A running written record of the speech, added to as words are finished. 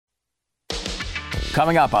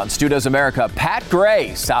Coming up on Stu Does America, Pat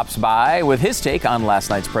Gray stops by with his take on last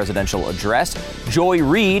night's presidential address. Joy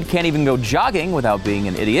Reid can't even go jogging without being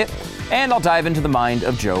an idiot. And I'll dive into the mind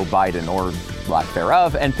of Joe Biden, or lack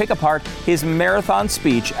thereof, and pick apart his marathon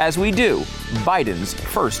speech as we do Biden's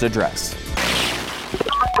first address.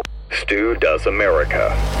 Stu Does America.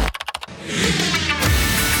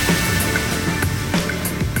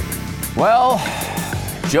 Well,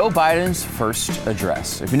 Joe Biden's first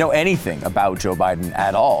address. If you know anything about Joe Biden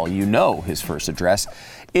at all, you know his first address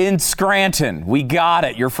in Scranton. We got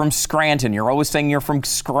it. You're from Scranton. You're always saying you're from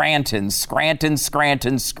Scranton. Scranton,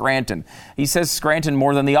 Scranton, Scranton. He says Scranton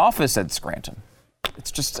more than The Office said Scranton.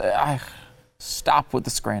 It's just, stop with the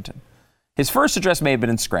Scranton. His first address may have been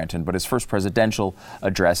in Scranton, but his first presidential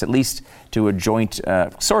address, at least to a joint,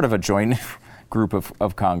 sort of a joint group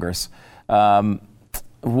of Congress,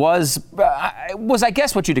 was I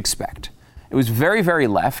guess what you'd expect. It was very, very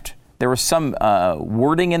left. There was some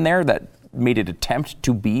wording in there that made it attempt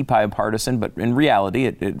to be bipartisan, but in reality,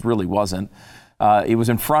 it really wasn't. It was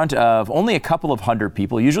in front of only a couple of hundred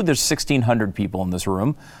people. Usually there's 1,600 people in this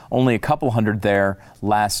room. Only a couple hundred there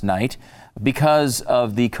last night because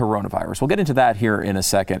of the coronavirus. We'll get into that here in a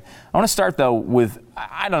second. I want to start, though, with,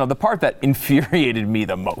 I don't know, the part that infuriated me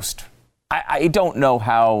the most. I don't know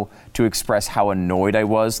how to express how annoyed I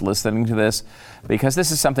was listening to this, because this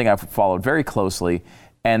is something I've followed very closely.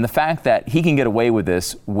 And the fact that he can get away with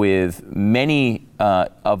this with many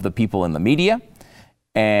of the people in the media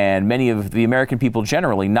and many of the American people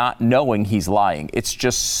generally not knowing he's lying. It's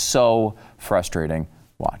just so frustrating.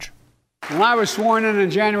 Watch. When I was sworn in on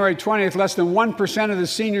January 20th, less than 1% of the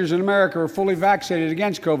seniors in America were fully vaccinated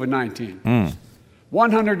against COVID-19.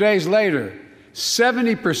 100 days later,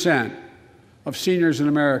 70% of seniors in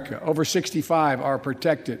America over 65 are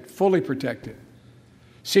protected, fully protected.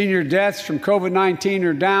 Senior deaths from COVID-19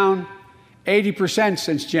 are down 80%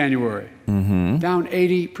 since January. Down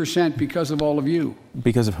 80% because of all of you.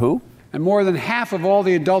 Because of who? And more than half of all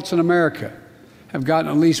the adults in America have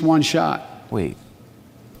gotten at least one shot. Wait.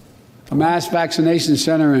 A mass vaccination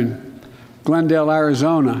center in Glendale,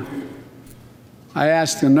 Arizona. I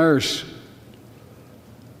asked the nurse,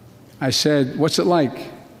 I said, "What's it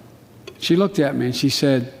like?" She looked at me and she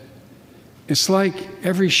said, "It's like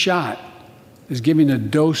every shot is giving a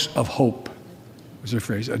dose of hope," was her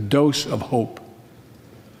phrase, a dose of hope.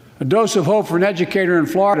 A dose of hope for an educator in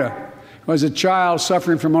Florida who has a child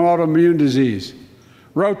suffering from an autoimmune disease.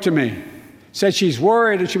 Wrote to me, said she was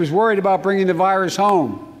worried about bringing the virus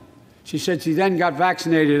home. She said she then got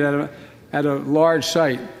vaccinated at a large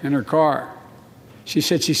site in her car. She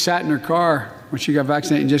said she sat in her car when she got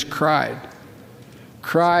vaccinated and just cried.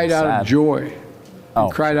 Cried out of joy.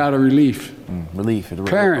 Cried out of relief. Relief.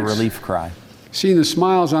 Parents, a relief cry. Seeing the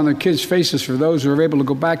smiles on their kids' faces for those who are able to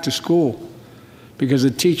go back to school because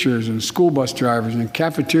the teachers and school bus drivers and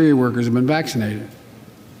cafeteria workers have been vaccinated.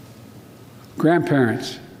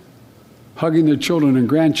 Grandparents hugging their children and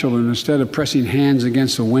grandchildren instead of pressing hands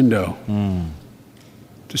against a window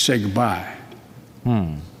to say goodbye.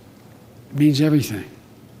 It means everything.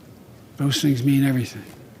 Those things mean everything.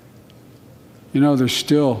 You know, there's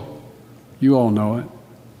still, you all know it.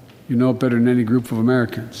 You know it better than any group of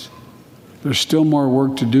Americans. There's still more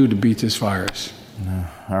work to do to beat this virus.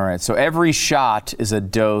 All right. So every shot is a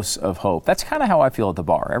dose of hope. That's kind of how I feel at the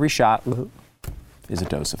bar. Every shot is a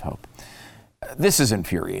dose of hope. This is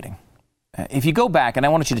infuriating. If you go back, and I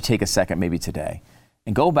wanted you to take a second maybe today,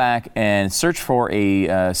 and go back and search for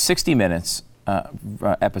a 60 Minutes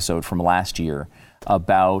episode from last year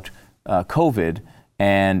about COVID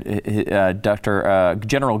and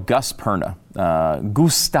General Gus Perna,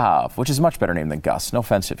 Gustav, which is a much better name than Gus. No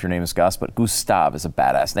offense if your name is Gus, but Gustav is a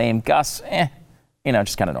badass name. Gus,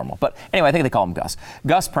 just kind of normal. But anyway, I think they call him Gus.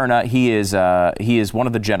 Gus Perna, he is one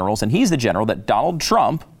of the generals, and he's the general that Donald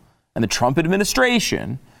Trump and the Trump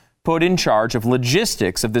administration put in charge of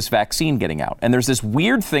logistics of this vaccine getting out. And there's this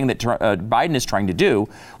weird thing that Biden is trying to do,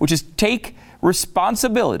 which is take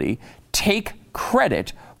responsibility, take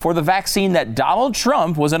credit for the vaccine that Donald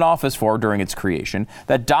Trump was in office for during its creation,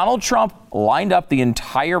 that Donald Trump lined up the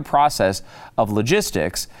entire process of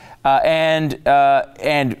logistics, and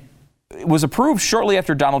was approved shortly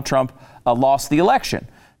after Donald Trump lost the election.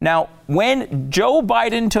 Now, when Joe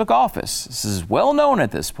Biden took office, this is well known at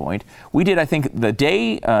this point, we did, I think, the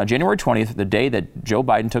day, January 20th, the day that Joe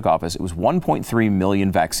Biden took office, it was 1.3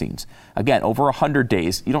 million vaccines. Again, over 100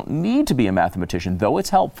 days. You don't need to be a mathematician, though it's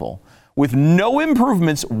helpful. With no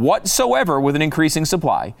improvements whatsoever with an increasing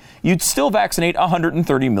supply, you'd still vaccinate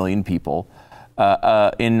 130 million people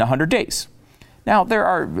in 100 days. Now, there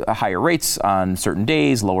are higher rates on certain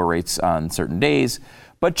days, lower rates on certain days,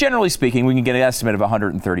 But generally speaking, we can get an estimate of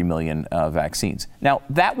 130 million vaccines. Now,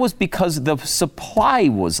 that was because the supply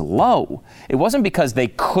was low. It wasn't because they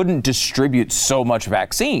couldn't distribute so much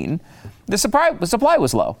vaccine. The supply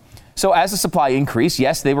was low. So as the supply increased,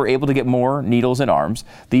 yes, they were able to get more needles and arms.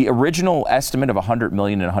 The original estimate of 100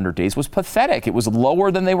 million in 100 days was pathetic. It was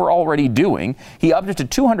lower than they were already doing. He upped it to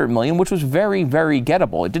 200 million, which was very, very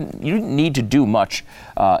gettable. You didn't need to do much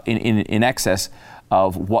in excess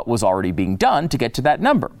of what was already being done to get to that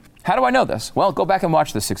number. How do I know this? Well, go back and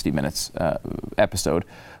watch the 60 Minutes episode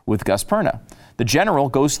with Gus Perna. The general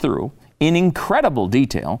goes through in incredible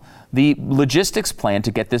detail the logistics plan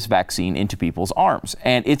to get this vaccine into people's arms.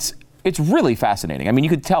 And it's really fascinating. I mean, you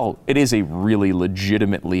could tell it is a really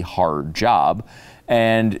legitimately hard job.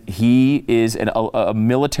 And he is a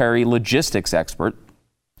military logistics expert.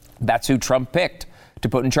 That's who Trump picked to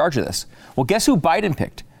put in charge of this. Well, guess who Biden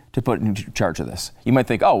picked to put in charge of this? You might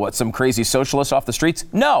think, oh, what, some crazy socialist off the streets?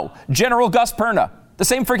 No, General Gus Perna, the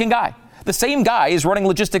same freaking guy. The same guy is running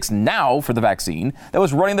logistics now for the vaccine that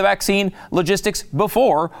was running the vaccine logistics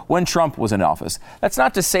before when Trump was in office. That's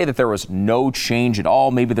not to say that there was no change at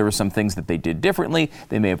all. Maybe there were some things that they did differently.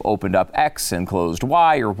 They may have opened up X and closed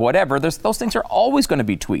Y or whatever. Those things are always going to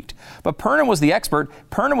be tweaked. But Perna was the expert.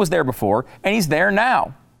 Perna was there before, and he's there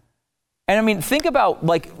now. And I mean, think about,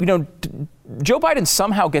 Joe Biden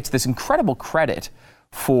somehow gets this incredible credit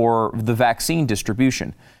for the vaccine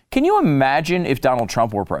distribution. Can you imagine if Donald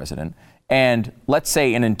Trump were president and, let's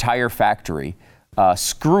say, an entire factory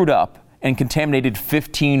screwed up and contaminated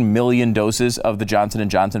 15 million doses of the Johnson &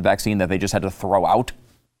 Johnson vaccine that they just had to throw out?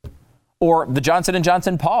 Or the Johnson &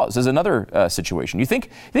 Johnson pause is another situation. You think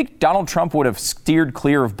Donald Trump would have steered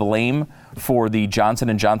clear of blame for the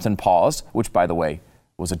Johnson & Johnson pause, which, by the way,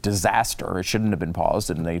 was a disaster. It shouldn't have been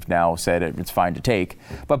paused, and they've now said it's fine to take.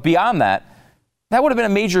 But beyond that, that would have been a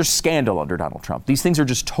major scandal under Donald Trump. These things are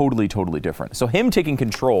just totally, totally different. So him taking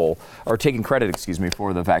credit,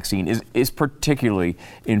 for the vaccine is particularly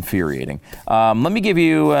infuriating. Let me give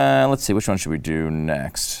you, let's see, which one should we do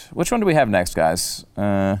next? Which one do we have next, guys?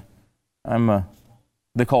 Nicole,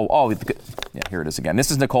 here it is again.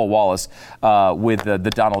 This is Nicole Wallace with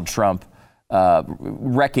the Donald Trump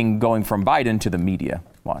wrecking going from Biden to the media.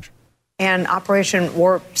 Watch. And Operation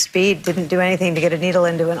Warp Speed didn't do anything to get a needle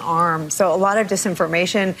into an arm. So a lot of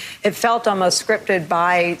disinformation. It felt almost scripted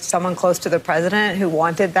by someone close to the president who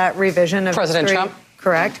wanted that revision of President history. Trump?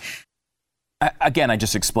 Correct. Again, I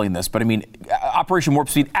just explained this, but I mean, Operation Warp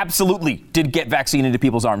Speed absolutely did get vaccine into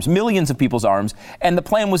people's arms, millions of people's arms, and the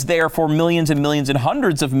plan was there for millions and millions and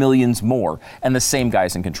hundreds of millions more, and the same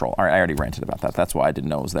guy's in control. All right, I already ranted about that. That's why I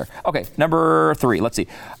didn't know it was there. Okay, number 3, let's see.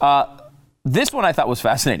 This one I thought was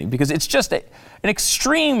fascinating because it's just an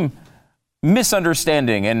extreme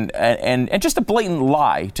misunderstanding and just a blatant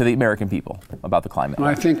lie to the American people about the climate. When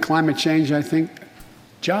I think climate change, I think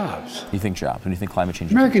jobs. You think jobs. When you think climate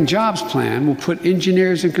change, American Jobs Plan will put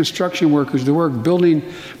engineers and construction workers to work building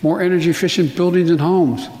more energy efficient buildings and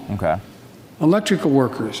homes. Okay. Electrical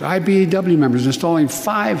workers, IBEW members installing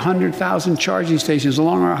 500,000 charging stations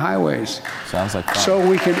along our highways. Sounds like fun. So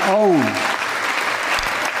we can own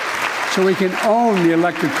the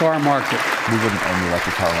electric car market. We wouldn't own the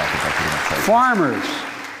electric car market.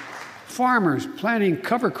 Farmers planting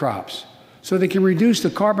cover crops so they can reduce the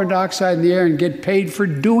carbon dioxide in the air and get paid for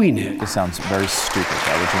doing it. This sounds very stupid.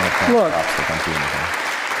 Why would you want to plant crops that don't do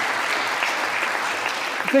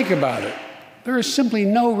anything? Think about it. There is simply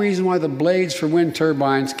no reason why the blades for wind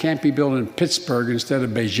turbines can't be built in Pittsburgh instead of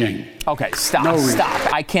Beijing. Okay, stop.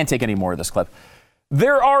 I can't take any more of this clip.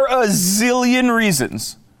 There are a zillion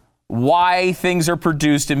reasons why things are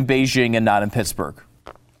produced in Beijing and not in Pittsburgh.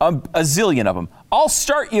 A zillion of them. I'll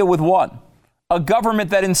start you with one. A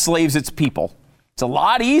government that enslaves its people. It's a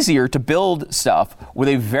lot easier to build stuff with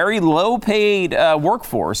a very low-paid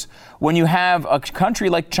workforce when you have a country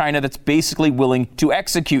like China that's basically willing to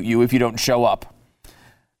execute you if you don't show up.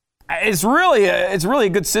 It's really a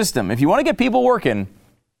good system. If you want to get people working,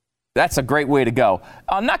 that's a great way to go.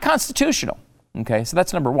 Not constitutional. Okay, so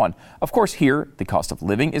that's number 1. Of course, here, the cost of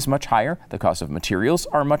living is much higher. The cost of materials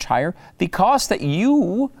are much higher. The cost that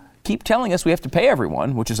you keep telling us we have to pay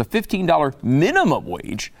everyone, which is a $15 minimum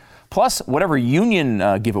wage, plus whatever union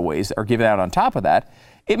giveaways are given out on top of that,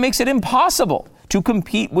 it makes it impossible to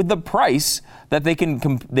compete with the price that they can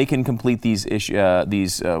complete these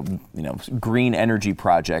green energy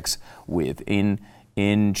projects with in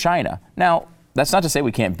China. Now, that's not to say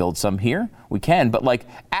we can't build some here. We can, but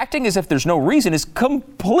acting as if there's no reason is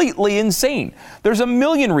completely insane. There's a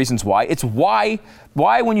million reasons why. It's why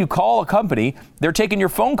when you call a company, they're taking your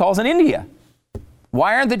phone calls in India.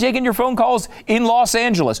 Why aren't they taking your phone calls in Los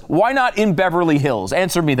Angeles? Why not in Beverly Hills?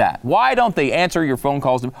 Answer me that. Why don't they answer your phone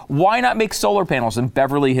calls? Why not make solar panels in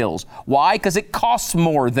Beverly Hills? Why? Because it costs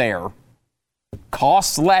more there.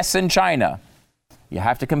 Costs less in China. You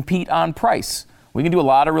have to compete on price. We can do a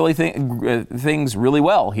lot of really things really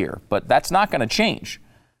well here, but that's not going to change.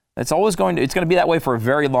 It's going to be that way for a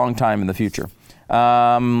very long time in the future.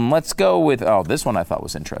 Let's go with, this one I thought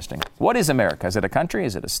was interesting. What is America? Is it a country?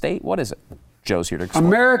 Is it a state? What is it? Joe's here to explain.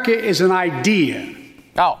 America is an idea.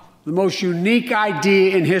 Oh. The most unique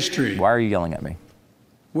idea in history. Why are you yelling at me?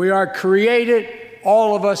 We are created,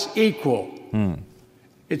 all of us, equal.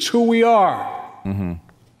 It's who we are. Mm-hmm.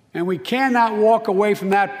 And we cannot walk away from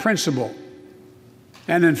that principle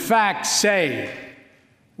and, in fact, say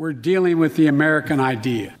we're dealing with the American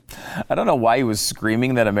idea. I don't know why he was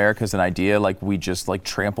screaming that America's an idea, like we just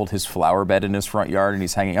trampled his flower bed in his front yard and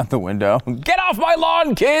he's hanging out the window. Get off my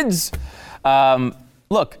lawn, kids!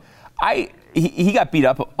 Look, he got beat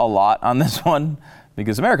up a lot on this one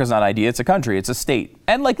because America's not an idea, it's a country, it's a state.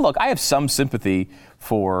 And look, I have some sympathy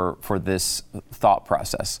for this thought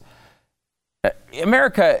process.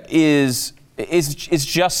 America is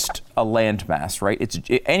just a landmass, right? It's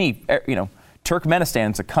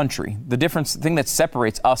Turkmenistan's a country. The thing that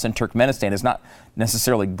separates us and Turkmenistan is not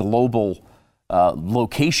necessarily global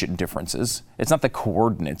location differences. It's not the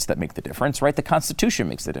coordinates that make the difference, right? The Constitution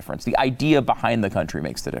makes the difference. The idea behind the country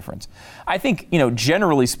makes the difference. I think,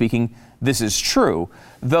 generally speaking, this is true,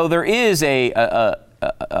 though there is a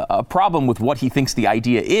problem with what he thinks the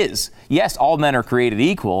idea is. Yes, all men are created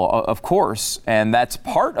equal, of course, and that's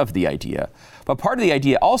part of the idea. But part of the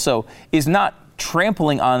idea also is not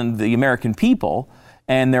trampling on the American people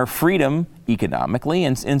and their freedom economically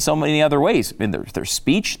and in so many other ways. In their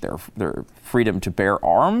speech, their freedom to bear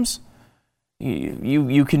arms.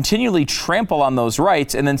 You continually trample on those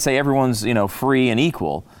rights and then say everyone's free and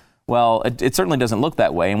equal. Well, it certainly doesn't look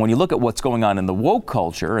that way. And when you look at what's going on in the woke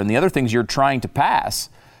culture and the other things you're trying to pass,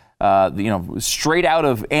 straight out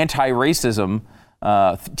of anti-racism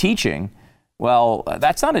teaching, well,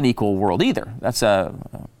 that's not an equal world either. That's a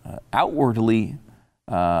outwardly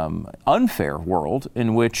unfair world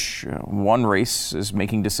in which one race is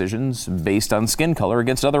making decisions based on skin color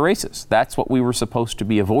against other races. That's what we were supposed to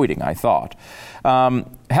be avoiding, I thought.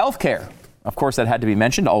 Healthcare. Of course, that had to be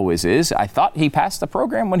mentioned, always is. I thought he passed a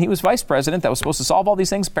program when he was vice president that was supposed to solve all these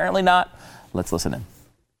things. Apparently not. Let's listen in.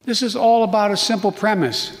 This is all about a simple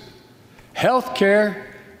premise. Health care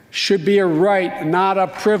should be a right, not a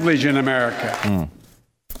privilege in America.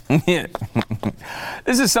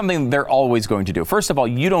 This is something they're always going to do. First of all,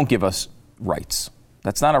 you don't give us rights.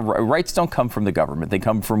 That's not rights don't come from the government. They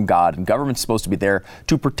come from God, and government's supposed to be there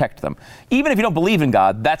to protect them. Even if you don't believe in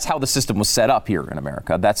God, that's how the system was set up here in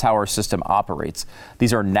America. That's how our system operates.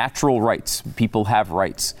 These are natural rights. People have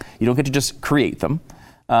rights. You don't get to just create them.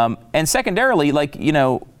 And secondarily,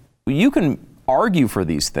 you can argue for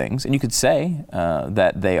these things, and you could say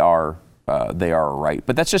that they are a right,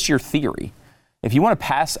 but that's just your theory. If you want to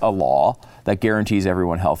pass a law that guarantees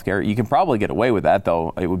everyone health care, you can probably get away with that,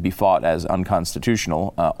 though it would be fought as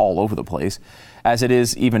unconstitutional all over the place, as it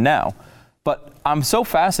is even now. But I'm so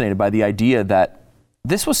fascinated by the idea that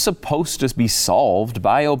this was supposed to be solved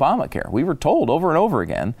by Obamacare. We were told over and over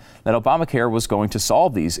again that Obamacare was going to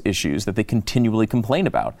solve these issues that they continually complain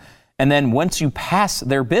about. And then once you pass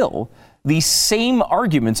their bill, these same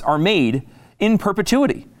arguments are made in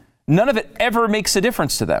perpetuity. None of it ever makes a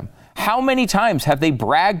difference to them. How many times have they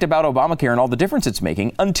bragged about Obamacare and all the difference it's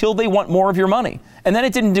making until they want more of your money? And then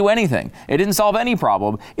it didn't do anything. It didn't solve any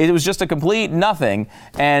problem. It was just a complete nothing.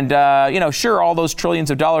 And, sure, all those trillions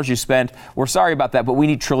of dollars you spent, we're sorry about that, but we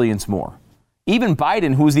need trillions more. Even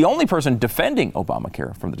Biden, who is the only person defending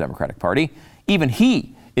Obamacare from the Democratic Party, even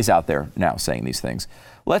he is out there now saying these things.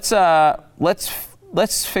 Let's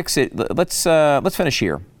fix it. Let's finish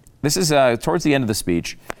here. This is towards the end of the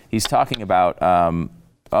speech. He's talking about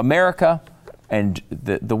America and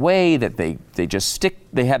the way that they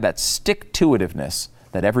have that stick-to-itiveness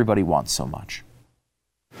that everybody wants so much.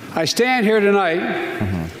 I stand here tonight,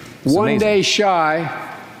 one day shy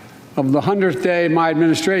of the 100th day of my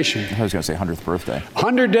administration. I was going to say 100th birthday.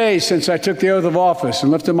 100 days since I took the oath of office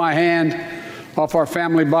and lifted my hand off our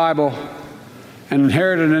family Bible and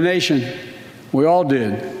inherited a nation, we all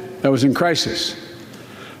did, that was in crisis.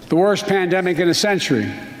 The worst pandemic in a century.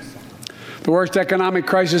 The worst economic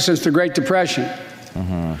crisis since the Great Depression.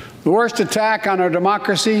 The worst attack on our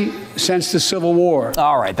democracy since the Civil War.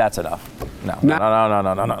 All right, that's enough. No.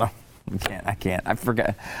 I can't. I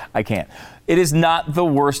forget. I can't. It is not the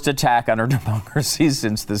worst attack on our democracy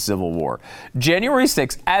since the Civil War. January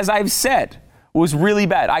 6th, as I've said, was really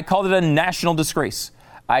bad. I called it a national disgrace.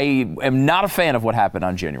 I am not a fan of what happened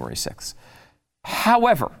on January 6th.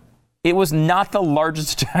 However, it was not the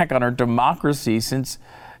largest attack on our democracy since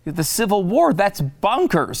the Civil War. That's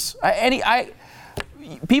bonkers.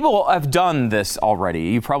 People have done this already.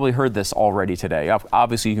 You've probably heard this already today.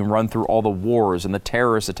 Obviously, you can run through all the wars and the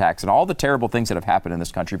terrorist attacks and all the terrible things that have happened in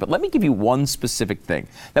this country. But let me give you one specific thing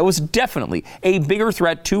that was definitely a bigger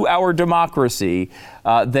threat to our democracy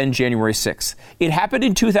than January 6th. It happened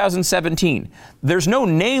in 2017. There's no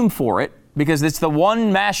name for it because it's the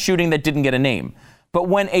one mass shooting that didn't get a name. But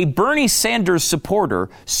when a Bernie Sanders supporter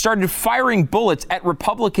started firing bullets at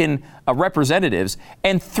Republican representatives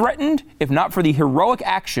and threatened, if not for the heroic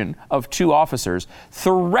action of 2 officers,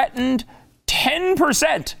 threatened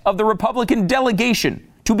 10% of the Republican delegation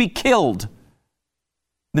to be killed.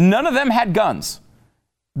 None of them had guns.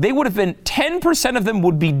 They would have been, 10% of them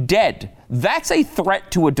would be dead. That's a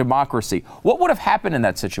threat to a democracy. What would have happened in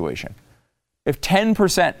that situation if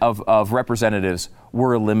 10% of representatives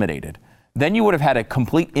were eliminated? Then you would have had a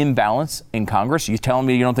complete imbalance in Congress. You telling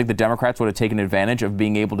me you don't think the Democrats would have taken advantage of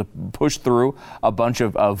being able to push through a bunch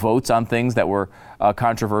of votes on things that were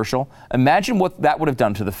controversial? Imagine what that would have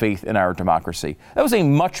done to the faith in our democracy. That was a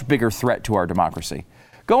much bigger threat to our democracy.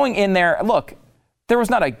 Going in there, look, there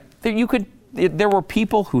were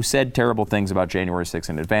people who said terrible things about January 6th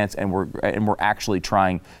in advance and were actually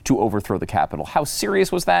trying to overthrow the Capitol. How serious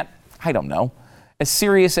was that? I don't know. As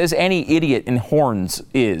serious as any idiot in horns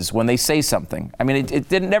is when they say something. I mean,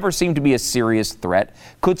 it never seemed to be a serious threat.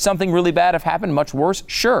 Could something really bad have happened? Much worse?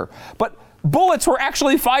 Sure. But bullets were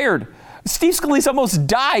actually fired. Steve Scalise almost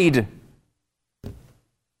died. And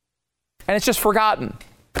it's just forgotten.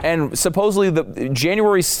 And supposedly the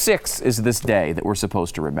January 6th is this day that we're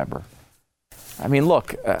supposed to remember. I mean,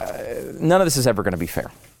 look, none of this is ever going to be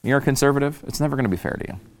fair. You're a conservative. It's never going to be fair to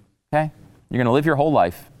you. Okay? You're going to live your whole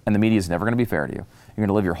life, and the media is never going to be fair to you. You're going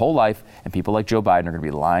to live your whole life, and people like Joe Biden are going to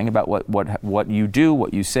be lying about what you do,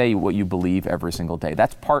 what you say, what you believe every single day.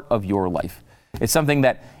 That's part of your life. It's something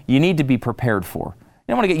that you need to be prepared for. You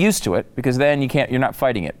don't want to get used to it, because then you're not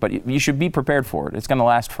fighting it. But you should be prepared for it. It's going to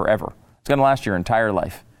last forever. It's going to last your entire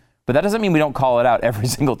life. But that doesn't mean we don't call it out every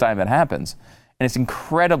single time it happens. And it's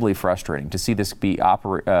incredibly frustrating to see this be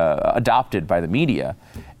adopted by the media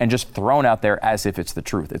and just thrown out there as if it's the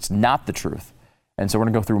truth. It's not the truth. And so we're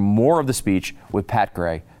going to go through more of the speech with Pat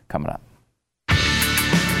Gray coming up.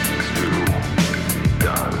 Stu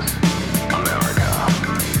does America.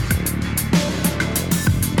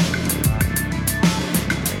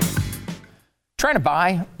 Trying to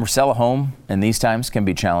buy or sell a home in these times can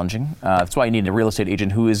be challenging. That's why you need a real estate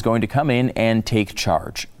agent who is going to come in and take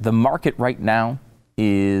charge. The market right now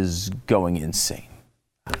is going insane.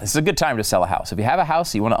 This is a good time to sell a house. If you have a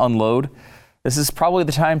house you want to unload, this is probably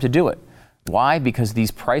the time to do it. Why? Because these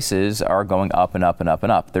prices are going up and up and up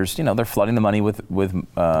and up. They're flooding the money with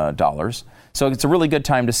dollars. So it's a really good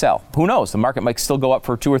time to sell. Who knows? The market might still go up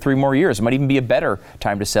for 2 or 3 more years. It might even be a better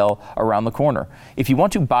time to sell around the corner. If you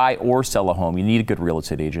want to buy or sell a home, you need a good real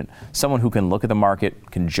estate agent, someone who can look at the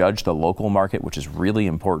market, can judge the local market, which is really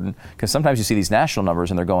important, because sometimes you see these national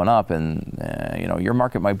numbers and they're going up and your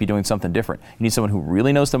market might be doing something different. You need someone who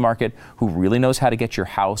really knows the market, who really knows how to get your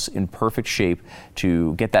house in perfect shape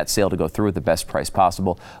to get that sale to go through at the best price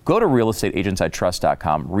possible. Go to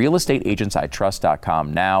realestateagentsitrust.com,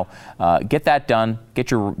 realestateagentsitrust.com now. Get that done. Get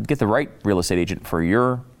the right real estate agent for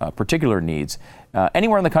your particular needs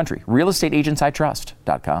anywhere in the country.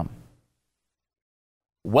 realestateagentsitrust.com.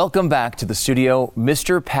 Welcome back to the studio,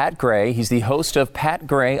 Mr. Pat Gray. He's the host of Pat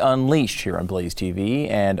Gray Unleashed here on Blaze TV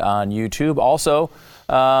and on YouTube. Also,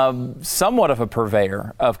 somewhat of a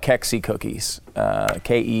purveyor of Kexi cookies.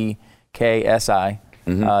 KEKSI.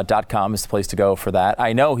 .com is the place to go for that.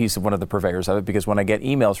 I know he's one of the purveyors of it because when I get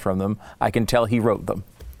emails from them, I can tell he wrote them.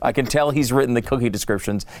 I can tell he's written the cookie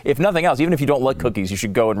descriptions. If nothing else, even if you don't like cookies, you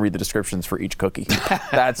should go and read the descriptions for each cookie.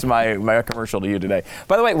 That's my commercial to you today.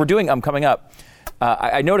 By the way, coming up,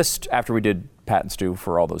 I noticed after we did Pat and Stu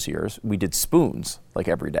for all those years, we did spoons like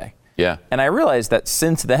every day. Yeah. And I realized that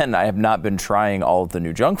since then, I have not been trying all of the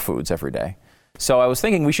new junk foods every day. So I was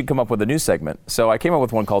thinking we should come up with a new segment. So I came up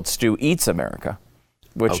with one called Stu Eats America.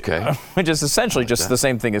 Which is essentially just the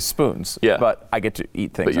same thing as spoons. Yeah. But I get to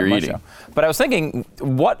eat things but you're on my eating. show. But I was thinking,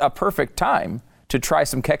 what a perfect time to try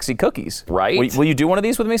some Kexi cookies. Right. Will you do one of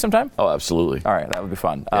these with me sometime? Oh, absolutely. All right, that would be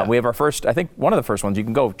fun. Yeah. We have our first, I think one of the first ones. You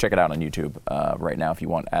can go check it out on YouTube right now if you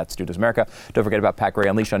want, at Stu Does America. Don't forget about Pat Gray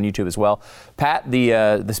Unleashed on YouTube as well. Pat,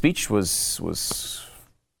 the speech was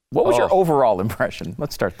what was your overall impression?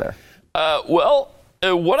 Let's start there.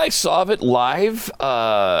 What I saw of it live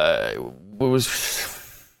was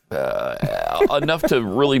enough to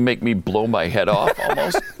really make me blow my head off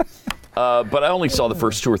almost. But I only saw the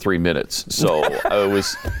first 2 or 3 minutes, so I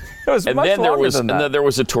was. It was and much then there longer was than that. and then there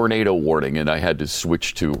was a tornado warning, and I had to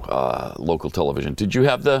switch to local television. Did you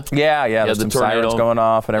have the? Yeah, there's the some sirens going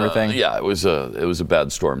off and everything. Yeah, it was a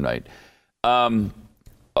bad storm night.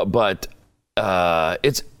 But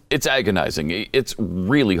it's agonizing. It's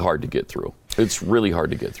really hard to get through. It's really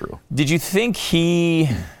hard to get through. Did you think he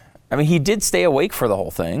did stay awake for the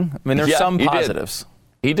whole thing? I mean, there's some he did. positives.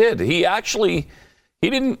 He did. He actually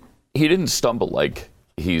he didn't stumble like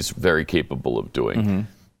he's very capable of doing.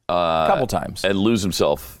 A couple times. And lose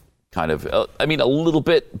himself kind of, a little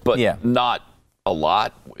bit, but not a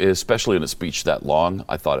lot, especially in a speech that long.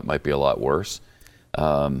 I thought it might be a lot worse.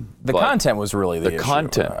 The content was really the issue.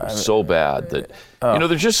 Content was so bad that,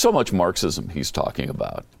 there's just so much Marxism he's talking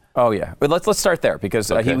about. Oh, yeah. But let's start there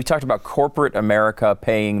because Okay. we talked about corporate America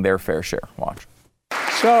paying their fair share. Watch.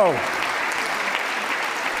 So,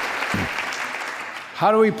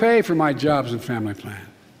 how do we pay for my jobs and family plan?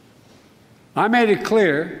 I made it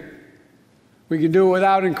clear we can do it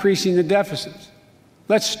without increasing the deficits.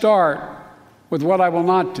 Let's start with what I will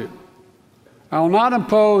not do. I will not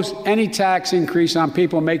impose any tax increase on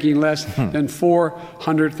people making less than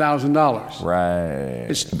 $400,000.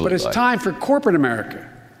 Right. But it's time for corporate America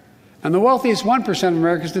and the wealthiest 1% of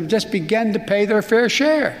Americans to just begin to pay their fair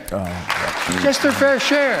share. Just their fair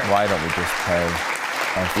share. Why don't we just pay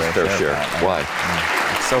our Fair share. Why?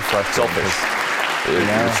 It's so frustrating. Selfish.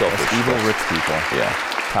 It's Selfish. evil rich people. Yeah.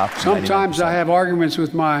 Top Sometimes 99%. I have arguments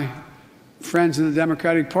with my friends in the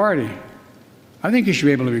Democratic Party. I think you should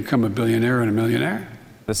be able to become a billionaire and a millionaire.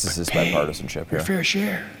 This is his bipartisanship Your here. fair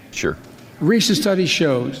share. Sure. A recent study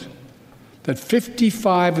shows that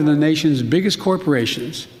 55 of the nation's biggest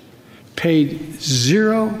corporations paid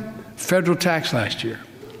zero federal tax last year.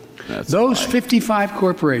 Those 55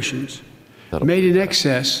 corporations made in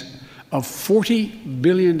excess of $40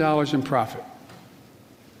 billion in profit.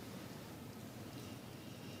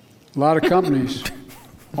 A lot of companies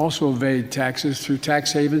also evade taxes through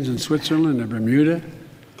tax havens in Switzerland and Bermuda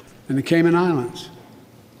and the Cayman Islands.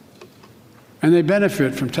 And they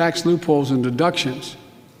benefit from tax loopholes and deductions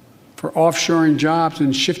for offshoring jobs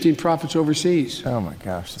and shifting profits overseas. Oh my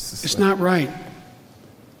gosh, It's not right.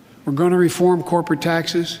 We're going to reform corporate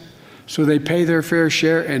taxes so they pay their fair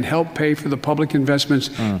share and help pay for the public investments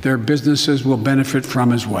their businesses will benefit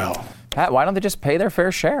from as well. Pat, why don't they just pay their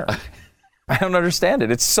fair share? I don't understand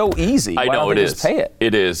it. It's so easy. I Why know don't it they is. just pay it?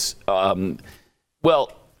 It is.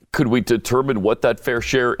 Well, could we determine what that fair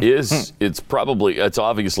share is? It's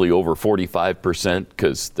obviously over 45%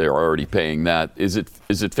 because they're already paying that. Is it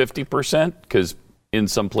 50%? Because in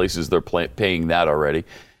some places they're paying that already.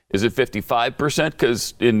 Is it 55%?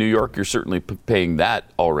 Because in New York you're certainly paying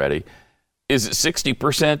that already. Is it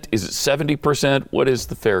 60%? Is it 70%? What is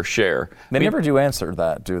the fair share? They never do answer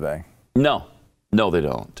that, do they? No, they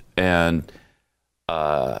don't. And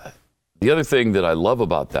the other thing that I love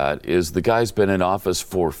about that is the guy's been in office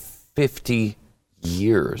for 50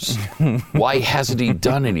 years. Why hasn't he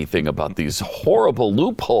done anything about these horrible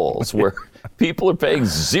loopholes where people are paying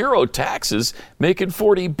zero taxes, making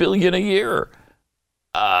 $40 billion a year?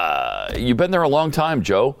 You've been there a long time,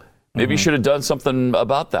 Joe. Maybe you should have done something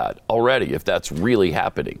about that already, if that's really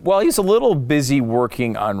happening. Well, he's a little busy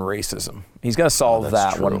working on racism. He's going to solve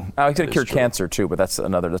that's that true. one. He's going to That cure is true. cancer too, but that's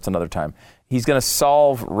another time. He's going to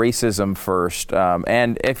solve racism first.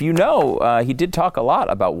 And if he did talk a lot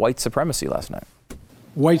about white supremacy last night.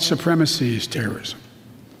 White supremacy is terrorism.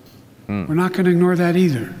 We're not going to ignore that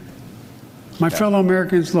either. My fellow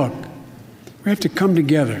Americans, look, we have to come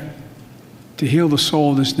together to heal the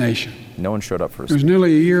soul of this nation. No one showed up for It was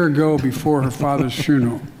nearly a year ago before her father's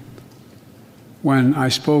funeral when I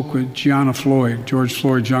spoke with Gianna Floyd, George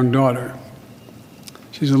Floyd's young daughter.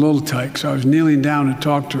 She's a little tyke, so I was kneeling down to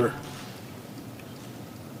talk to her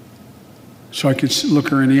so I could look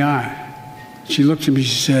her in the eye. She looked at me,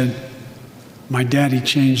 she said, "My daddy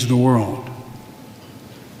changed the world."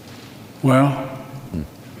 Well,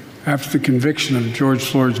 after the conviction of George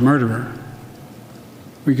Floyd's murderer,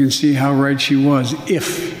 we can see how right she was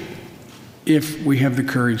if we have the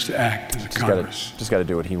courage to act as a Congress. Just got to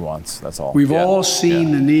do what he wants. That's all. We've all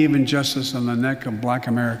seen the knee of injustice on the neck of black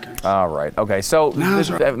Americans. All right. Okay. So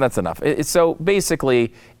that's enough. So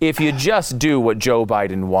basically, if you just do what Joe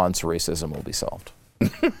Biden wants, racism will be solved.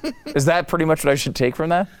 Is that pretty much what I should take from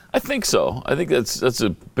that? I think so. I think that's a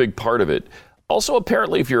big part of it. Also,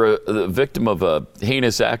 apparently, if you're a victim of a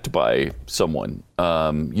heinous act by someone,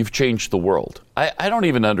 you've changed the world. I don't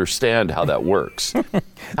even understand how that works.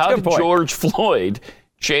 How did point. George Floyd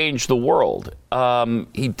change the world.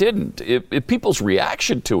 He didn't. If people's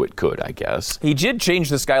reaction to it could, I guess. He did change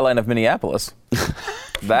the skyline of Minneapolis.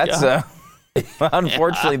 That's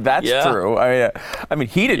unfortunately that's true. I mean,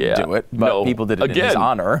 he didn't do it, but people did it in his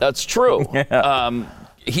honor. That's true.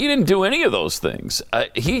 He didn't do any of those things.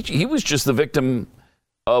 He was just the victim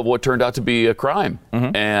of what turned out to be a crime,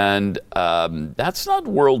 and that's not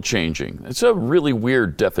world changing. It's a really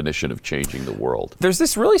weird definition of changing the world. There's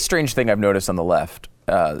this really strange thing I've noticed on the left.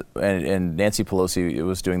 And Nancy Pelosi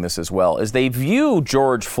was doing this as well, is they view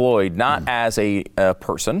George Floyd not as a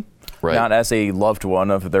person, not as a loved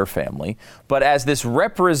one of their family, but as this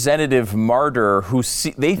representative martyr who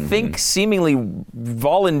they think seemingly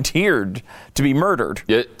volunteered to be murdered.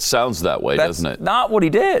 It sounds that way, doesn't it? Not what he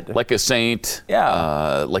did. Like a saint,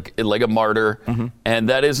 like a martyr, and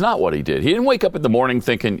that is not what he did. He didn't wake up in the morning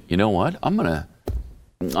thinking, you know what, I'm gonna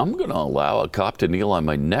allow a cop to kneel on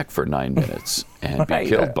my neck for 9 minutes and be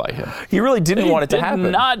killed by him. He really didn't want it to happen. He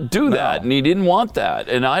did not do that, and he didn't want that,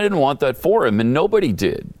 and I didn't want that for him, and nobody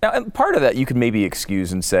did. Now, and part of that you could maybe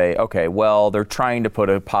excuse and say, okay, well, they're trying to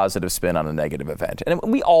put a positive spin on a negative event. And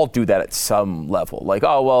we all do that at some level. Like,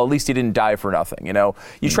 oh, well, at least he didn't die for nothing, you know?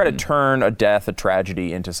 You try to turn a death, a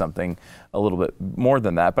tragedy into something a little bit more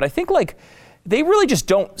than that. But I think, like, they really just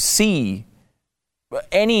don't see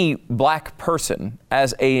any black person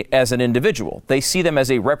as an individual. They see them as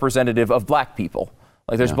a representative of black people.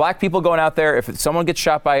 Like, there's black people going out there. If someone gets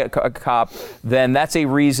shot by a cop, then that's a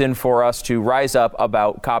reason for us to rise up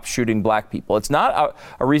about cops shooting black people. It's not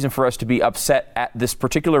a reason for us to be upset at this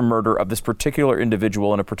particular murder of this particular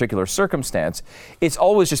individual in a particular circumstance. It's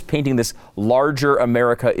always just painting this larger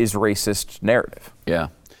America is racist narrative. Yeah.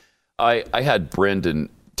 I had Brendan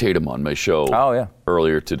Tatum on my show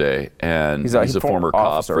earlier today, and he's a former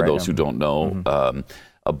cop, for those who don't know,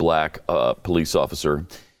 a black police officer,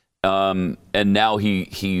 and now he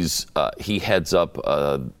heads up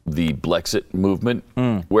the Blexit movement,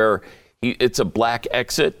 where it's a black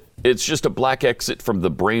exit. It's just a black exit from the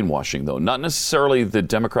brainwashing, though, not necessarily the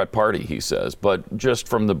Democrat Party, he says, but just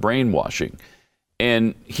from the brainwashing.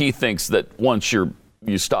 And he thinks that once you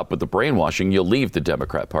stop with the brainwashing, you'll leave the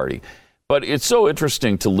Democrat Party. But it's so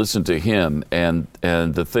interesting to listen to him and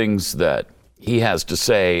the things that he has to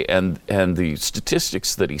say and the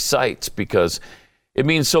statistics that he cites, because it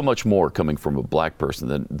means so much more coming from a black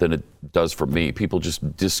person than it does from me. People just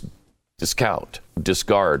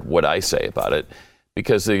discard what I say about it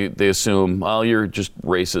because they assume, well, you're just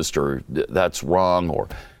racist or that's wrong.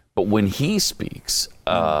 But when he speaks,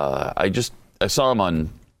 I saw him on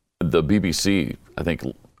the BBC, I think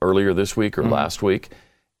earlier this week or last week.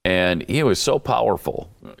 And he was so powerful,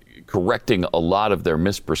 correcting a lot of their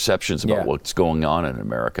misperceptions about what's going on in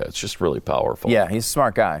America. It's just really powerful. Yeah, he's a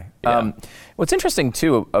smart guy. Yeah. What's interesting,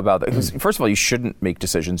 too, about that, because first of all, you shouldn't make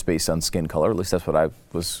decisions based on skin color. At least that's what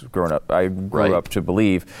I grew up to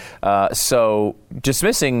believe. So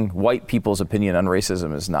dismissing white people's opinion on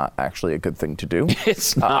racism is not actually a good thing to do.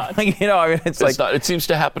 It's not. It's like not. It seems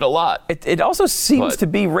to happen a lot. It also seems to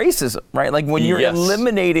be racism, right? Like when you're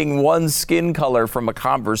eliminating one skin color from a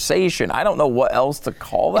conversation, I don't know what else to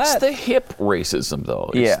call that. It's the hip racism,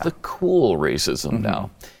 though. It's the cool racism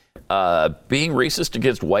now. Being racist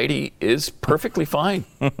against whitey is perfectly fine.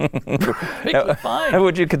 Perfectly fine.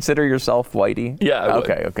 Would you consider yourself whitey? Yeah, I would.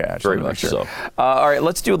 Okay. Very much so. All right,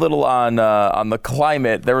 let's do a little on the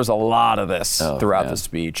climate. There was a lot of this throughout the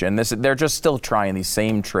speech, and they're just still trying these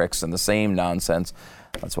same tricks and the same nonsense.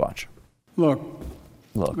 Let's watch. Look.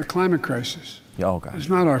 The climate crisis. Oh, God. It's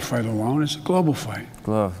not our fight alone. It's a global fight.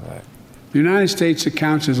 Global fight. The United States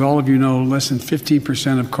accounts, as all of you know, less than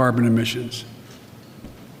 15% of carbon emissions.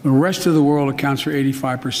 The rest of the world accounts for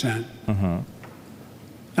 85%.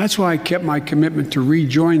 That's why I kept my commitment to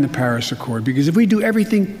rejoin the Paris Accord, because if we do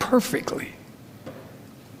everything perfectly,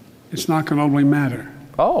 it's not going to only matter.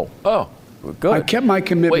 Oh, good. I kept my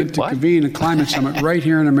commitment to convene a climate summit right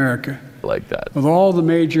here in America. Like that. With all the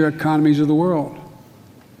major economies of the world.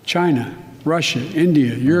 China, Russia,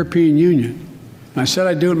 India, European Union. And I said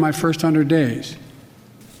I'd do it in my first 100 days.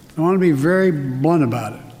 I want to be very blunt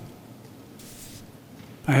about it.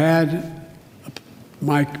 I had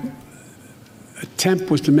my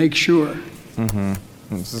attempt was to make sure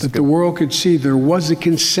that the world could see there was a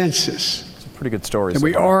consensus. It's a pretty good story. That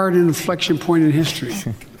we are at an inflection point in history.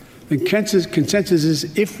 The consensus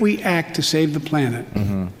is if we act to save the planet,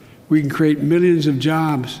 we can create millions of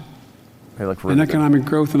jobs and economic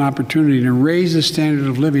growth and opportunity and raise the standard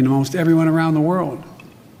of living of almost everyone around the world.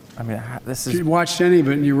 I mean, this is... If you watched any of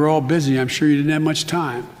it and you were all busy, I'm sure you didn't have much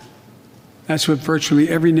time. That's what virtually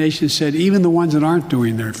every nation said, even the ones that aren't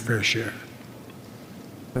doing their fair share.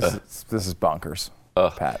 This is bonkers.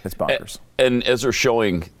 Pat. It's bonkers. And as they're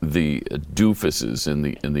showing the doofuses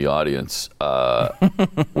in the audience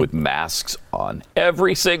with masks on,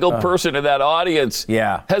 every single person in that audience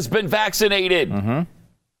has been vaccinated.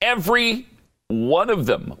 Every one of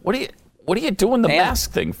them. What are you doing the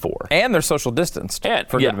mask thing for? And they're social distanced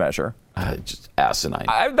for good measure. Just asinine.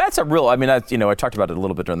 That's a real. I mean, I talked about it a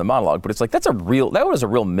little bit during the monologue, but it's like that was a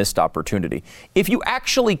real missed opportunity. If you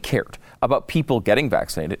actually cared about people getting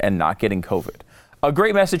vaccinated and not getting COVID, a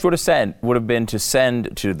great message would have been to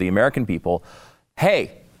send to the American people,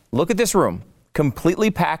 hey, look at this room,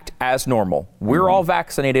 completely packed as normal. We're all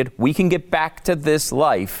vaccinated. We can get back to this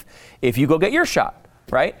life if you go get your shot,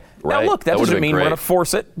 right? Now, look, that doesn't mean we're going to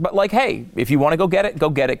force it, but like, hey, if you want to go get it,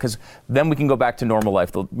 because then we can go back to normal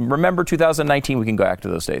life. Remember 2019, we can go back to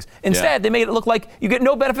those days. Instead, they made it look like you get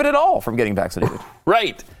no benefit at all from getting vaccinated.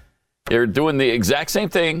 Right. They're doing the exact same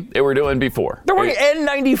thing they were doing before. They're wearing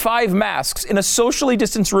N95 masks in a socially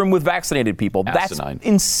distanced room with vaccinated people. Asinine. That's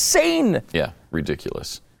insane. Yeah,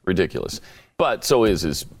 ridiculous. But so is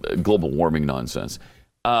his global warming nonsense.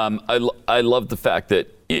 I love the fact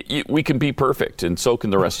that we can be perfect, and so can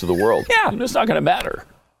the rest of the world. Yeah. It's not going to matter.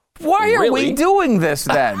 Why are we doing this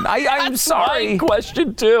then? I'm sorry. My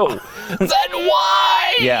question too. Then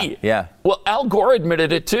why? Yeah. Well, Al Gore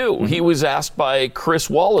admitted it too. He was asked by Chris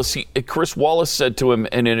Wallace. Chris Wallace said to him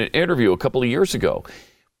in an interview a couple of years ago,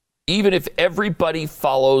 even if everybody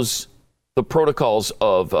follows the protocols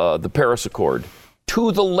of the Paris Accord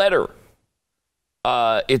to the letter,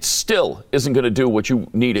 it still isn't going to do what you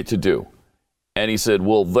need it to do. And he said,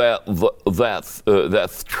 well,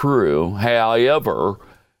 that's true. However,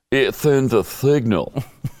 it sends a signal.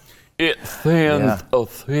 It sends a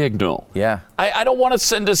signal. Yeah. I don't want to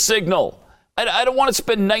send a signal. I don't want to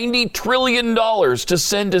spend $90 trillion to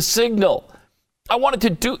send a signal. I want it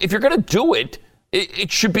to do, if you're going to do it, it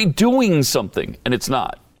should be doing something. And it's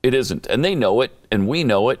not. It isn't. And they know it, and we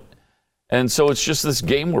know it. And so it's just this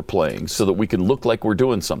game we're playing so that we can look like we're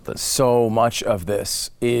doing something. So much of this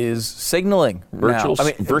is signaling.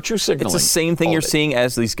 Virtue signaling. It's the same thing you're seeing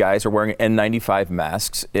as these guys are wearing N95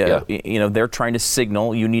 masks. They're trying to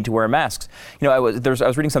signal you need to wear masks. I was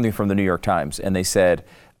reading something from the New York Times, and they said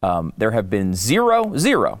there have been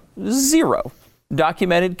zero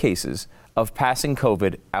documented cases of passing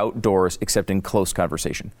COVID outdoors except in close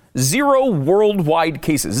conversation. 0 worldwide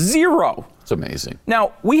cases. 0. It's amazing.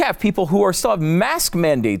 Now, we have people who still have mask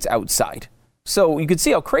mandates outside. So you can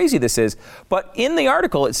see how crazy this is. But in the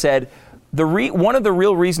article, it said one of the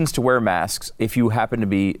real reasons to wear masks, if you happen to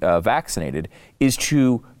be vaccinated, is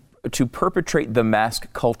to perpetrate the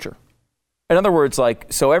mask culture. In other words,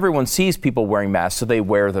 so everyone sees people wearing masks, so they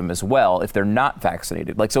wear them as well if they're not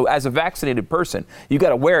vaccinated. So as a vaccinated person, you got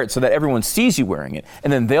to wear it so that everyone sees you wearing it,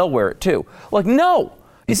 and then they'll wear it too. No.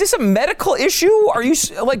 Is this a medical issue? Are you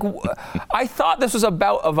I thought this was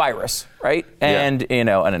about a virus, right? And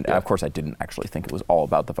of course I didn't actually think it was all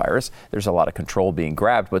about the virus. There's a lot of control being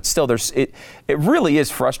grabbed, but still it really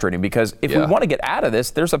is frustrating because if we want to get out of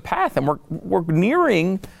this, there's a path, and we're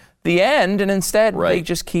nearing the end, and instead they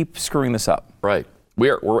just keep screwing this up. Right.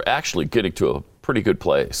 We're actually getting to a pretty good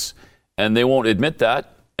place, and they won't admit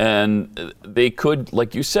that, and they could,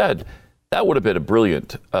 like you said, that would have been a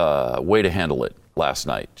brilliant way to handle it last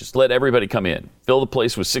night. Just let everybody come in, fill the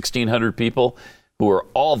place with 1,600 people who are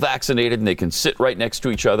all vaccinated, and they can sit right next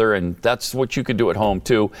to each other, and that's what you can do at home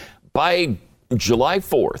too. By July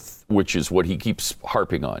 4th, which is what he keeps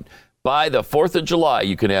harping on, by the 4th of July,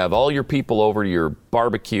 you can have all your people over to your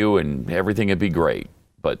barbecue and everything would be great.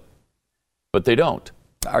 But they don't.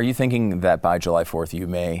 Are you thinking that by July 4th you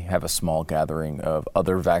may have a small gathering of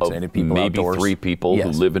other vaccinated people maybe outdoors? 3 people who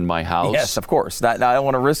live in my house? Yes, of course. I don't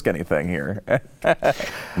want to risk anything here.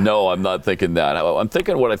 No, I'm not thinking that. I'm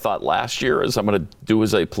thinking what I thought last year is I'm going to do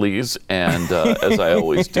as I please and as I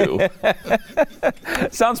always do.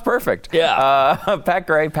 Sounds perfect. Yeah. Pat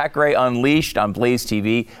Gray Unleashed on Blaze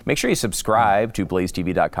TV. Make sure you subscribe to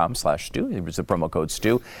blazetv.com/Stu. Use the promo code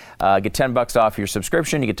Stu. Get $10 off your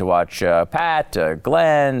subscription. You get to watch Pat,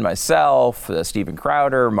 Glenn, myself, Steven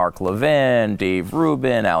Crowder, Mark Levin, Dave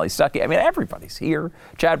Rubin, Ali Stuckey. I mean, everybody's here.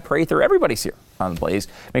 Chad Prather, everybody's here on Blaze.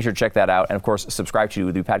 Make sure to check that out. And, of course, subscribe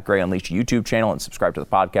to the Pat Gray Unleashed YouTube channel and subscribe to the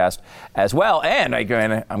podcast as well. And I'm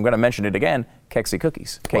going to mention it again, Keksi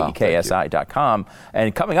Cookies, KEKSI.com.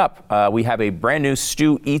 And coming up, we have a brand new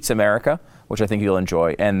Stu Eats America, which I think you'll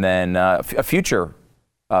enjoy. And then future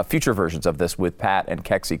versions of this with Pat and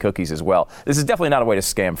Keksi Cookies as well. This is definitely not a way to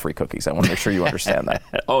scam free cookies. I want to make sure you understand that.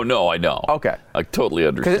 Oh, no, I know. Okay. I totally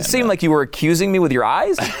understand. Because it seemed like you were accusing me with your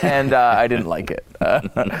eyes, and I didn't like it. All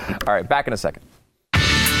right, back in a second.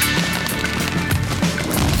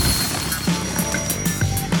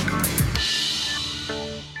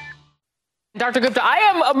 Dr. Gupta, I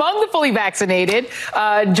am among the fully vaccinated,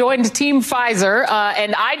 joined Team Pfizer,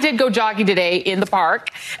 and I did go jogging today in the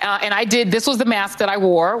park. This was the mask that I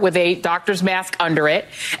wore with a doctor's mask under it.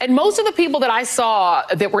 And most of the people that I saw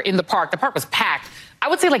that were in the park was packed. I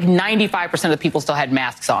would say like 95% of the people still had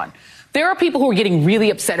masks on. There are people who are getting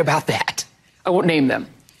really upset about that. I won't name them.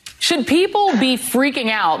 Should people be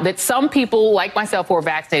freaking out that some people, like myself, who are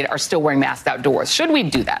vaccinated, are still wearing masks outdoors? Should we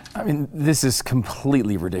do that? I mean, this is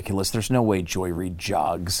completely ridiculous. There's no way Joy Reid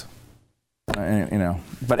jogs.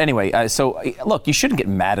 But anyway, so look, you shouldn't get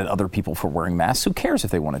mad at other people for wearing masks. Who cares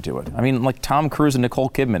if they want to do it? I mean, like Tom Cruise and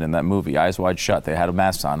Nicole Kidman in that movie, Eyes Wide Shut. They had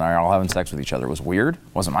masks on. They're all having sex with each other. It was weird.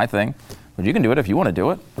 Wasn't my thing. But you can do it if you want to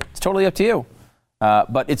do it. It's totally up to you.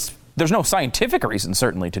 But there's no scientific reason,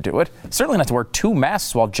 certainly, to do it. Certainly not to wear 2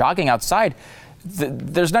 masks while jogging outside.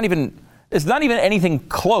 It's not even anything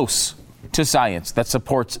close to science that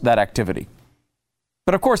supports that activity.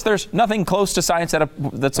 But of course, there's nothing close to science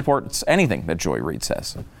that supports anything that Joy Reid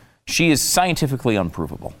says. She is scientifically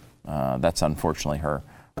unprovable. That's unfortunately her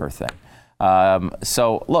thing.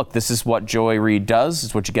 So look, this is what Joy Reid does.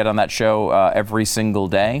 It's what you get on that show every single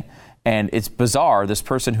day. And it's bizarre. This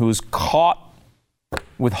person who's caught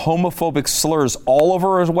with homophobic slurs all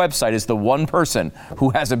over his website is the one person who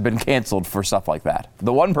hasn't been canceled for stuff like that.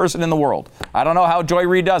 The one person in the world. I don't know how Joy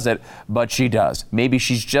Reid does it, but she does. Maybe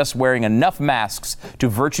she's just wearing enough masks to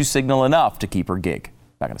virtue signal enough to keep her gig.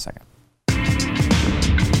 Back in a second.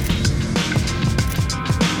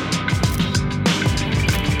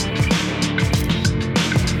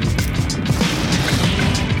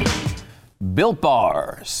 Built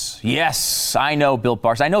Bars. Yes, I know Built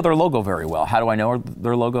Bars. I know their logo very well. How do I know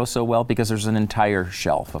their logo so well? Because there's an entire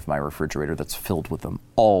shelf of my refrigerator that's filled with them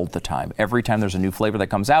all the time. Every time there's a new flavor that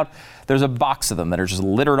comes out, there's a box of them that are just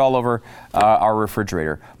littered all over our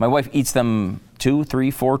refrigerator. My wife eats them 2,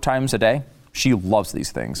 3, 4 times a day. She loves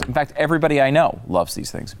these things. In fact, everybody I know loves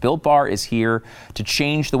these things. Built Bar is here to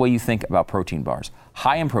change the way you think about protein bars.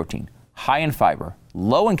 High in protein, high in fiber,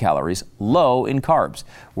 low in calories, low in carbs.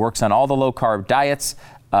 Works on all the low-carb diets.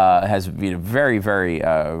 Has a very, very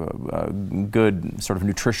good sort of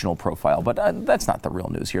nutritional profile. But that's not the real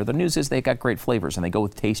news here. The news is they got great flavors, and they go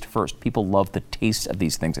with taste first. People love the taste of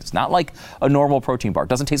these things. It's not like a normal protein bar. It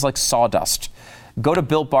doesn't taste like sawdust. Go to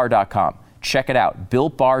BuiltBar.com. Check it out,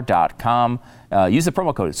 BuiltBar.com. Use the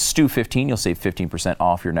promo code STU15. You'll save 15%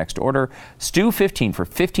 off your next order. STU15 for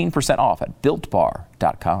 15% off at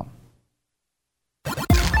BuiltBar.com.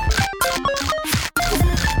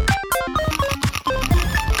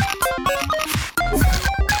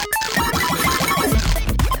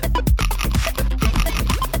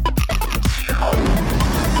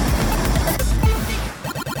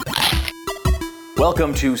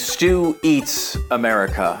 Welcome to Stu Eats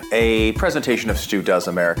America, a presentation of Stu Does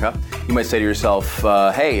America. You might say to yourself,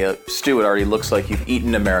 hey, Stu, it already looks like you've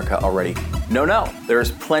eaten America already. No,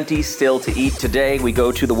 there's plenty still to eat. Today we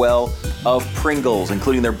go to the well of Pringles,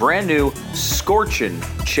 including their brand new Scorchin'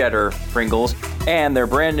 Cheddar Pringles and their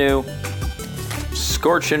brand new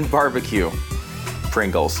Scorchin' Barbecue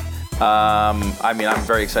Pringles. I'm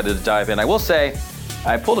very excited to dive in. I will say,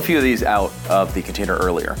 I pulled a few of these out of the container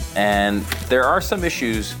earlier, and there are some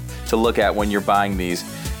issues to look at when you're buying these.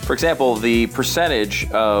 For example, the percentage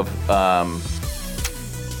of,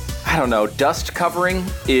 dust covering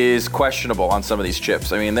is questionable on some of these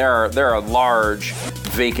chips. I mean, there are large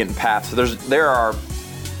vacant paths. There are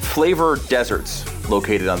flavor deserts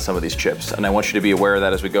located on some of these chips, and I want you to be aware of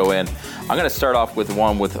that as we go in. I'm going to start off with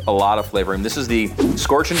one with a lot of flavoring. This is the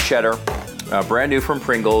Scorchin' Cheddar, brand new from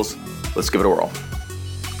Pringles. Let's give it a whirl.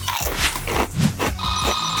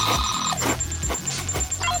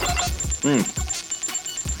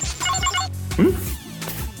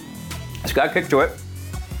 It's got a kick to it.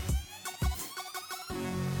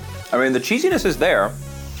 I mean, the cheesiness is there.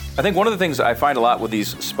 I think one of the things I find a lot with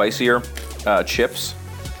these spicier chips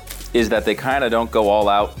is that they kind of don't go all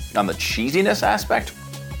out on the cheesiness aspect,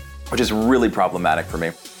 which is really problematic for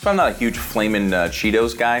me. So I'm not a huge Flamin'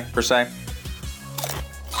 Cheetos guy, per se.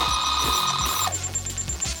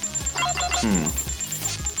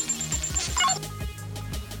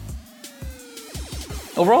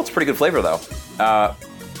 Overall, it's a pretty good flavor, though.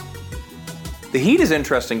 The heat is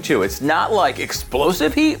interesting, too. It's not like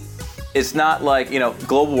explosive heat. It's not like,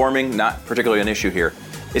 global warming, not particularly an issue here.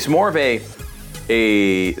 It's more of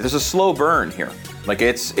there's a slow burn here. Like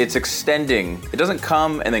it's extending. It doesn't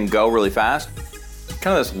come and then go really fast.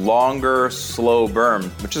 Kind of this longer, slow burn,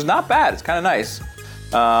 which is not bad. It's kind of nice.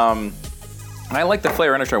 And I like the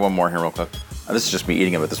flavor. I'm gonna try one more here real quick. This is just me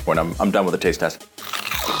eating them at this point. I'm done with the taste test.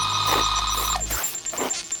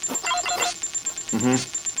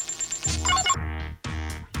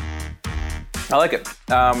 I like it.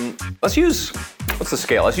 Let's use, what's the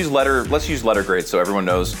scale? Let's use letter grades so everyone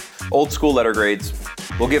knows. Old school letter grades.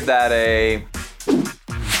 We'll give that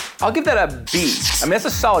I'll give that a B. I mean, that's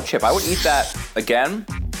a solid chip. I would eat that again.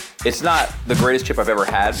 It's not the greatest chip I've ever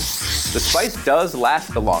had. The spice does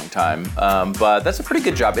last a long time, but that's a pretty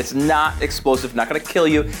good job. It's not explosive, not gonna kill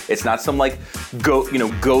you. It's not some like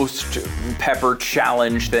ghost pepper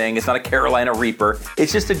challenge thing. It's not a Carolina Reaper.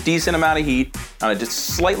 It's just a decent amount of heat on a just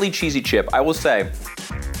slightly cheesy chip. I will say,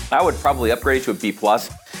 I would probably upgrade it to a B+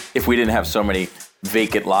 if we didn't have so many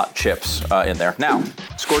vacant lot chips in there. Now,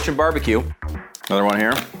 Scorchin' Barbecue, another one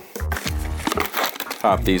here.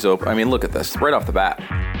 Pop these open. I mean, look at this, right off the bat.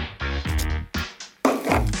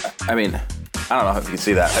 I mean, I don't know if you can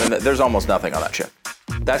see that. I mean, there's almost nothing on that chip.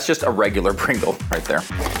 That's just a regular Pringle right there.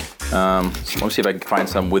 Let me see if I can find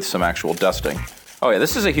some with some actual dusting. Oh yeah,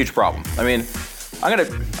 this is a huge problem. I mean,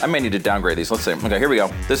 I may need to downgrade these. Let's see. Okay, here we go.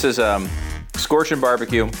 This is Scorchin'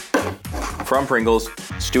 Barbecue from Pringles,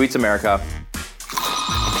 Stu Eats America.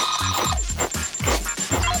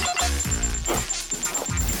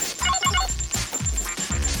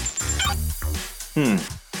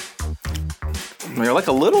 They're like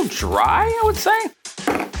a little dry, I would say.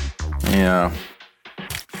 Yeah.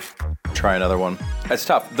 Try another one. That's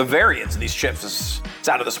tough. The variance in these chips it's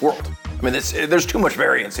out of this world. I mean, there's too much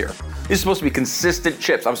variance here. These are supposed to be consistent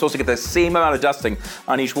chips. I'm supposed to get the same amount of dusting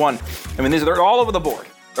on each one. I mean, they're all over the board.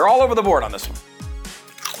 They're all over the board on this one.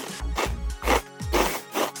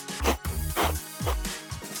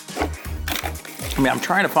 I mean, I'm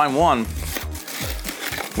trying to find one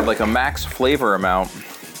with like a max flavor amount.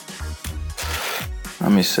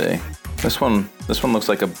 Let me see. This one looks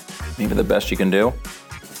like maybe the best you can do.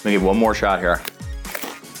 Let me give one more shot here.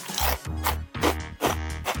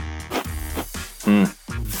 I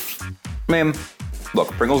mean, look,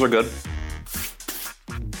 Pringles are good.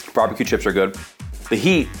 Barbecue chips are good. The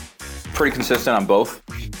heat, pretty consistent on both,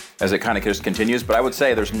 as it kind of just continues. But I would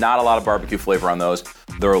say there's not a lot of barbecue flavor on those.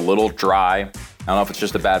 They're a little dry. I don't know if it's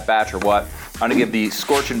just a bad batch or what. I'm gonna give the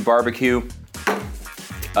Scorchin' Barbecue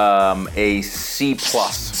a C+.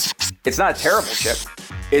 It's not a terrible chip.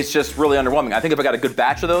 It's just really underwhelming. I think if I got a good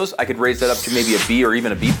batch of those, I could raise that up to maybe a B or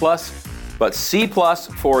even a B+. But C+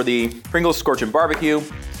 for the Pringles Scorchin' Barbecue,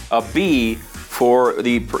 a B for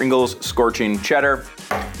the Pringles Scorching Cheddar.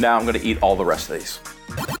 Now I'm gonna eat all the rest of these.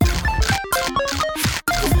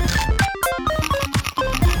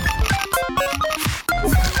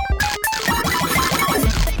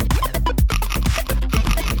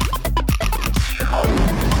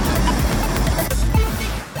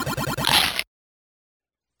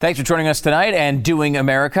 Thanks for joining us tonight and Doing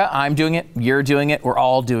America. I'm doing it, you're doing it, we're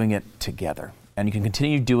all doing it together. And you can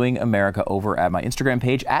continue Doing America over at my Instagram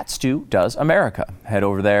page, @StuDoesAmerica. Head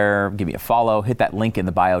over there, give me a follow, hit that link in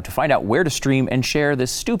the bio to find out where to stream and share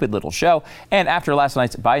this stupid little show. And after last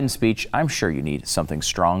night's Biden speech, I'm sure you need something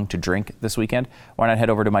strong to drink this weekend. Why not head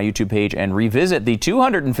over to my YouTube page and revisit the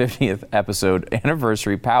 250th episode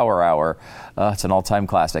anniversary Power Hour. It's an all-time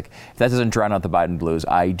classic. If that doesn't drown out the Biden blues,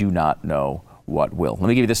 I do not know what will. Let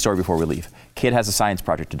me give you this story before we leave. Kid has a science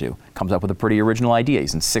project to do. Comes up with a pretty original idea.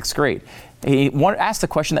 He's in 6th grade. He asked the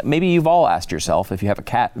question that maybe you've all asked yourself, if you have a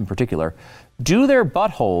cat in particular. Do their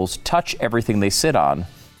buttholes touch everything they sit on?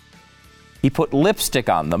 He put lipstick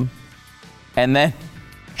on them and then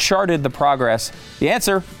charted the progress. The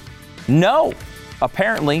answer, no.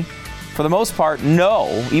 Apparently, for the most part,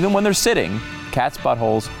 no. Even when they're sitting, cats'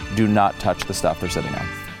 buttholes do not touch the stuff they're sitting on.